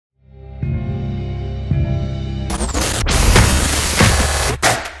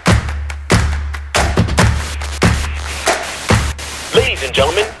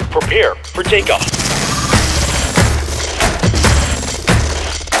Prepare for takeoff.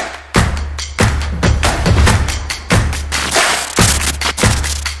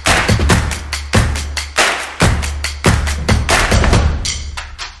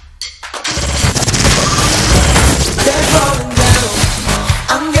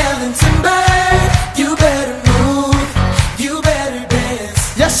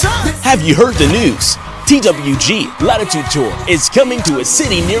 Have you heard the news? TWG Latitude Tour is coming to a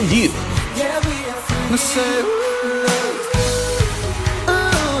city near you.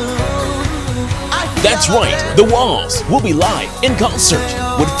 That's right, the Walls will be live in concert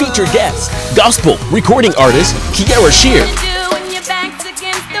with featured guests, gospel recording artist Kierra Sheard,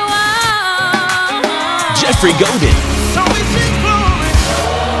 Geoffrey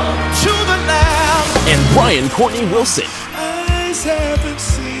and Courtney Wilson.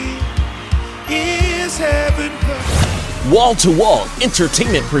 Wall-to-Wall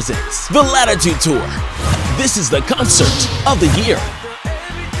Entertainment presents the Latitude Tour. This is the concert of the year.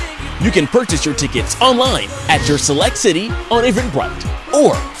 You can purchase your tickets online at your select city on Eventbrite.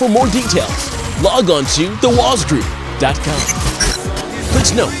 Or for more details, log on to thewallsgroup.com.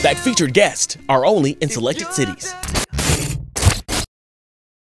 Please note that featured guests are only in selected cities.